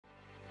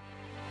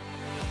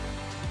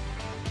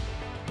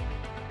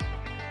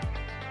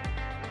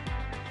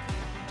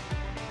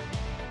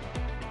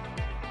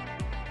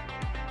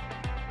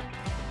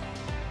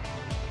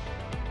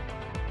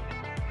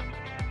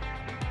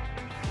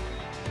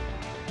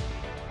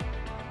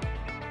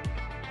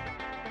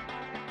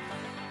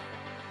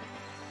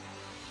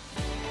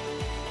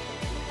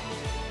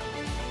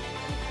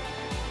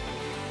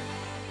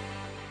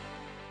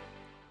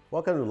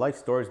Welcome to Life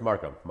Stories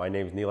Markham. My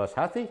name is Nilesh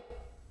Hathi,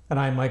 And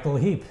I'm Michael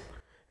Heap.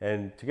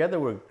 and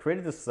together we've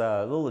created this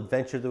little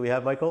adventure that we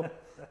have, Michael,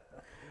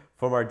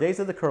 from our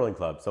days at the curling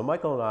club. So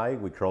Michael and I,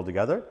 we curled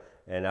together,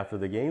 and after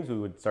the games, we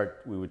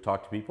would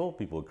talk to people.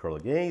 People would curl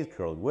games,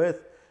 curl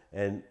with,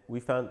 and we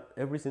found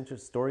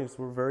everybody's stories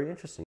were very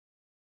interesting.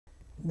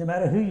 No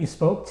matter who you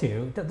spoke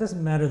to, it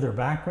doesn't matter their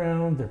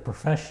background, their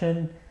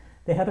profession,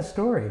 they had a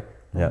story.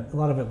 Yeah. A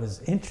lot of it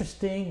was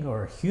interesting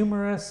or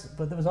humorous,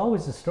 but there was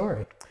always a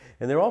story.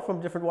 And they're all from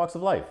different walks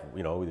of life.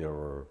 You know, there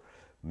were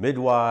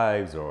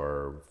midwives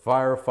or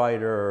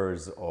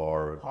firefighters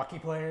or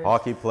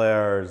Hockey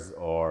players,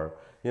 or,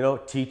 you know,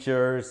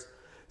 teachers.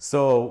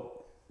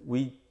 So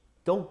we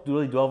don't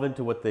really delve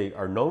into what they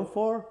are known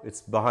for. It's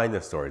behind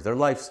the stories, their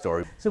life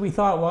story. So we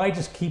thought, why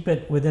just keep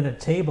it within a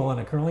table in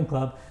a curling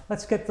club?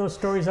 Let's get those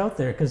stories out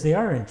there because they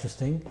are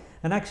interesting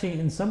and actually,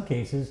 in some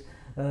cases,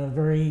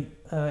 very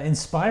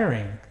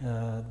inspiring.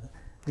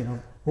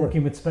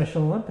 Working with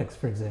Special Olympics,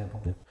 for example.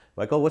 Yeah.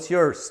 Michael, what's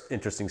your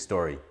interesting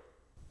story?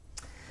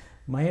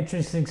 My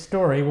interesting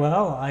story,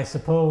 well, I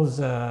suppose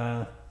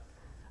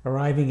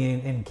arriving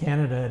in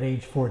Canada at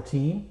age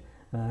 14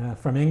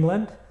 from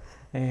England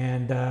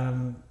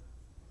and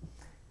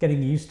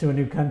getting used to a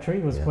new country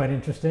was quite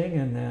interesting,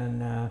 and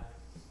then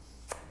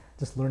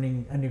just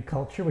learning a new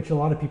culture, which a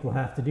lot of people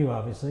have to do,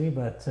 obviously,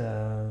 but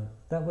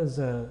that was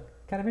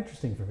kind of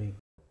interesting for me.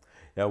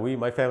 Yeah,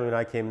 my family and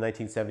I came in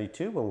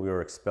 1972 when we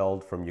were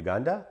expelled from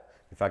Uganda.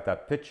 In fact,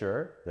 that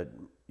picture that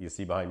you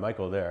see behind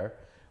Michael there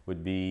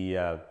would be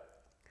of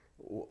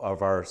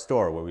our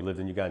store where we lived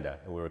in Uganda.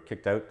 And we were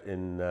kicked out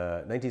in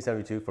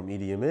 1972 from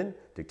Idi Amin,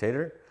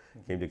 dictator,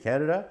 came to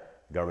Canada.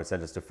 The government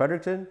sent us to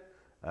Fredericton.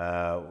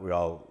 We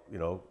all,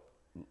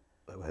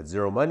 had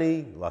zero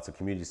money, lots of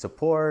community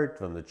support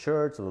from the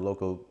church, from the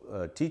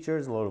local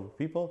teachers and local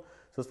people.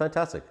 So it was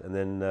fantastic. And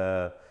then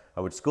I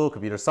went to school,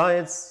 computer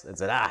science, and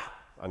said, I'm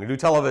gonna do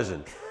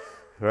television,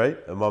 right?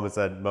 And mom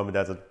and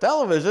dad said,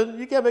 television?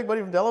 You can't make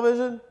money from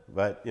television?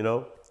 But,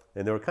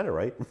 and they were kind of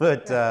right.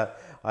 But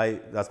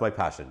that's my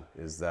passion,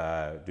 is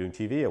doing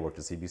TV. I worked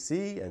at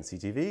CBC and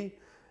CTV,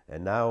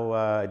 and now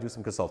I do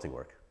some consulting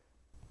work.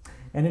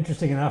 And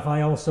interesting enough,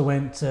 I also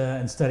went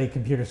and studied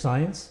computer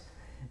science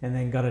and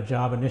then got a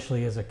job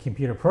initially as a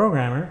computer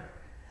programmer.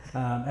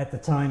 At the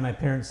time, my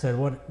parents said,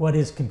 what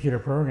is computer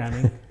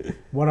programming?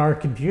 What are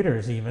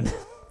computers even?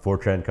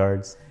 Fortran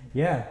cards.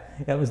 Yeah,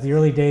 that was the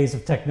early days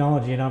of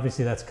technology, and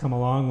obviously that's come a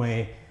long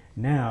way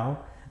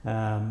now.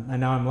 And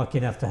now I'm lucky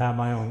enough to have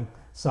my own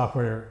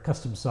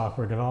custom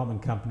software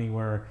development company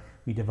where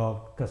we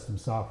develop custom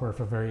software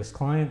for various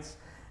clients,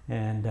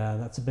 and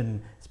it's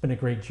been a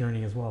great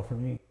journey as well for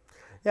me.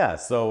 Yeah,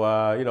 so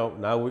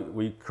now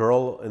we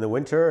curl in the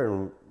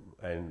winter,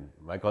 and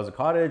Michael has a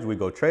cottage. We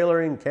go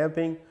trailering,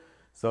 camping.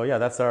 So yeah,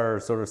 that's our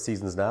sort of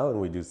seasons now,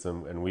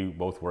 and we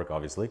both work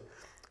obviously.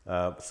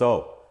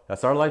 So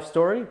that's our life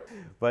story.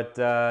 But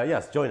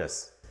yes, join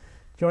us.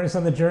 Join us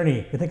on the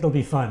journey. I think it'll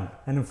be fun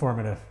and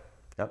informative.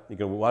 Yep, you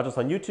can watch us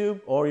on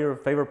YouTube or your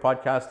favorite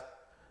podcast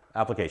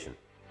application.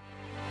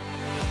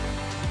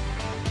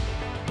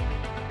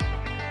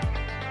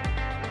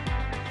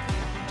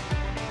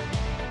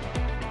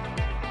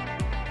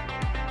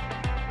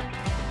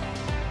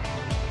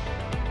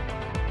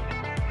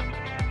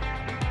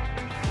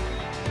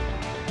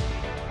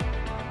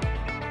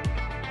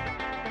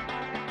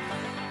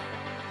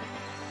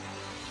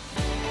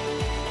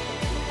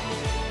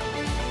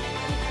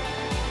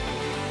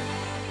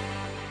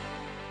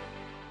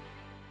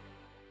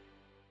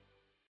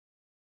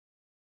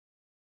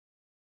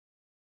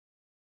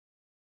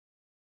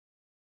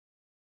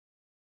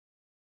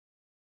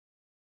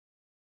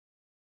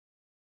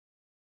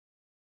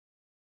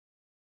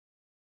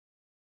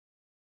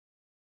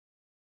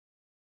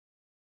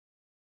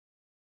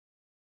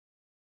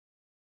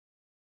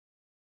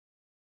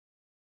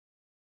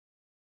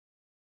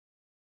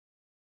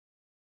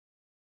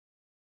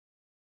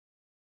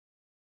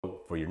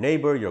 For your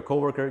neighbor, your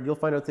coworker, you'll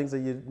find out things that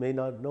you may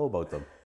not know about them.